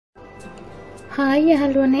Hi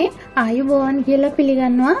යහළුවනේ ආයුබෝවන් කියලා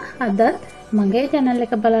පිළිගන්නවා අද මගේ channel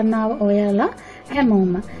එක බලන්න ඔයාලා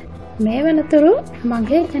හැමෝම මේ වෙනතුරු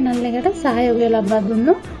මගේ channel එකට සහයෝගය ලබා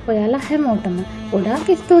දුන්නු ඔයාලා හැමෝටම ගොඩාක්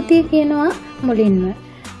ස්තුතියි කියනවා මුලින්ම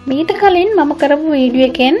මීට කලින් මම කරපු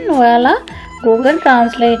වීඩියෝ එකෙන් ඔයාලා Google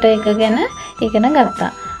Translate එක ගැන ඉගෙන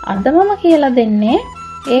ගත්තා අද මම කියලා දෙන්නේ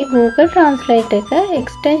ඒ Google Translate එක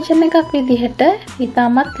extension එකක් විදිහට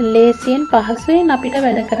ඉතාමත් ලේසියෙන් පහසුවෙන් අපිට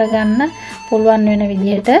වැඩ කරගන්න පුළුවන් වෙන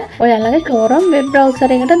විදිහට ඔයාලගේ Chrome web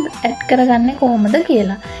browser එකට add කරගන්නේ කොහොමද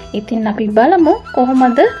කියලා. ඉතින් අපි බලමු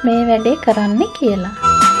කොහොමද මේ වැඩේ කරන්නේ කියලා.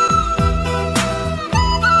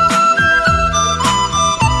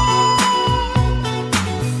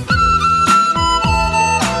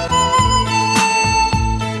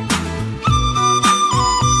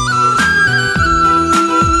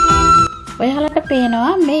 ඔයාලට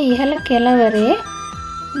පේනවා මේ ඉහළ කෙළවරේ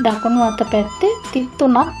දකුණු අත පැත්තේ තිත්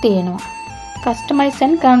තුනක් තියෙනවා. Customize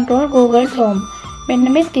and control Google Chrome. මෙන්න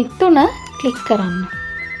මේ තිත් තුන ක්ලික් කරන්න.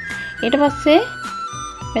 ඊට පස්සේ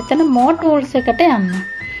මෙතන more tools එකට යන්න.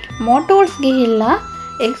 more tools ගිහිල්ලා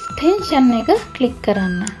extension එක ක්ලික්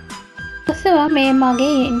කරන්න. ඊපස්සේ මේ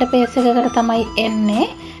මගේ ඉන්ටර්ෆේස් එකකට තමයි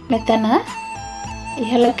එන්නේ. මෙතන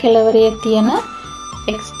ඉහළ කෙළවරේ තියෙන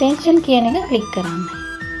extension කියන එක ක්ලික් කරන්න.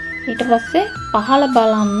 ඊට පස්සේ පහළ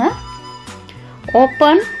බලන්න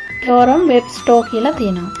open Chrome web store කියලා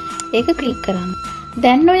තියෙනවා. ඒක ක්ලික් කරන්න.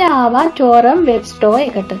 දැන් ඔය ආවා Chrome web store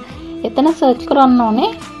එකට. එතන search කරන්න ඕනේ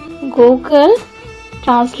Google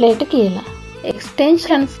Translate කියලා.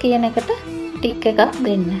 extensions කියන එකට ටික් එකක්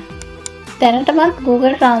දෙන්න. දැනටමත්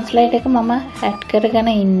Google Translate එක මම add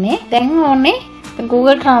කරගෙන ඉන්නේ. දැන් ඕනේ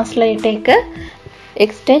Google Translate එක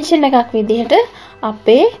extension එකක් විදිහට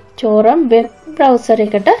අපේ Chrome web browser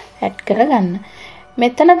එකට add කරගන්න.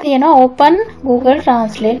 මෙතන තියෙනවා open Google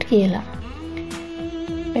Translate කියලා.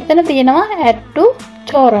 මෙතන තියෙනවා add to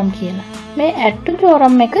Chrome කියලා. මේ add to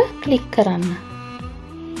Chrome එක ක්ලික් කරන්න.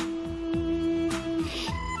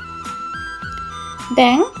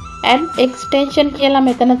 දැන් add extension කියලා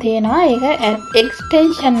මෙතන තියෙනවා. ඒක add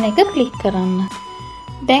extension එක ක්ලික් කරන්න.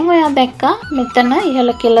 දැන් ඔයා දැක්කා මෙතන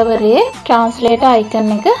ඉහළ කෙළවරේ translate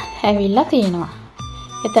icon එක ඇවිල්ලා තියෙනවා.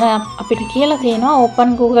 එතන අපිට කියලා තියෙනවා open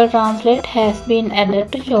Google Translate has been added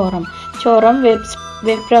to Chrome. Chrome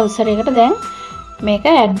web browser එකට දැන් මේක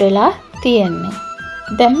add වෙලා තියෙන්නේ.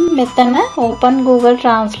 දැන් මෙතන open Google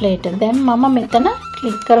Translate. දැන් මම මෙතන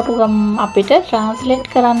ක්ලික් කරපු ගමන් අපිට translate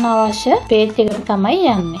කරන්න අවශ්‍ය page එකට තමයි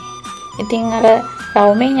යන්නේ. ඉතින් අර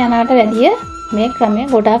රවුමෙන් යනාට වැඩිය මේ ක්‍රමය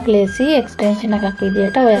ගොඩාක් ලේසි extension එකක්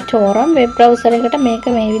විදිහට ඔය Chrome web browser එකට මේක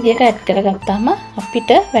මේ විදිහට add කරගත්තාම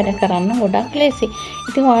අපිට වැඩ කරන්න ගොඩාක් ලේසි.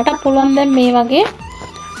 ඉතින් ඔයාලට පුළුවන් දැන් මේ වගේ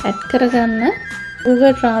add කරගන්න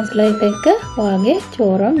Google Translate එක ඔයාගේ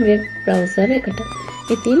Chrome web browser එකට.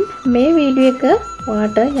 ඉතින් මේ වීඩියෝ එක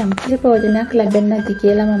ඔයාලට යම්කිසි ප්‍රයෝජනයක් ලැබෙන්න ඇති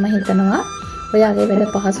කියලා මම හිතනවා. ඔයාගේ වැඩ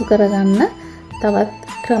පහසු කරගන්න තවත්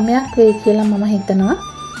ක්‍රමයක් වෙයි කියලා මම හිතනවා.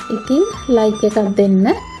 ඉතින් like එකක් දෙන්න.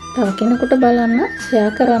 තව කෙනෙකුට බලන්න ෂෙයා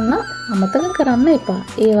කරන්න අමතක කරන්න එපා.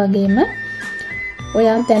 ඒ වගේම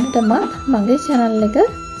ඔයා දැනටම මගේ channel එක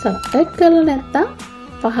subscribe කරලා නැත්නම්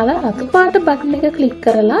පහළ රතු පාට බටන් එක ක්ලික්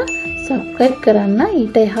කරලා subscribe කරන්න.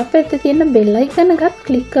 ඊට එහා පැත්තේ තියෙන bell icon එකත්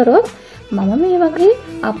ක්ලික් කරොත් මම මේ වගේ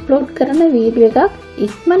upload කරන වීඩියෝ එකක්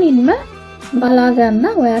ඉක්මනින්ම බලා ගන්න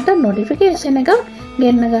ඔයාට notification එකක්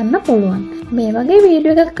ගෙන්න ගන්න පුළුවන්. මේ වගේ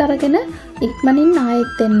වීඩියෝ එකක් අරගෙන ඉක්මනින්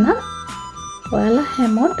ආයෙත් එන්න. ඔයාලා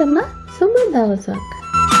හැමෝටම සුබ දවසක්.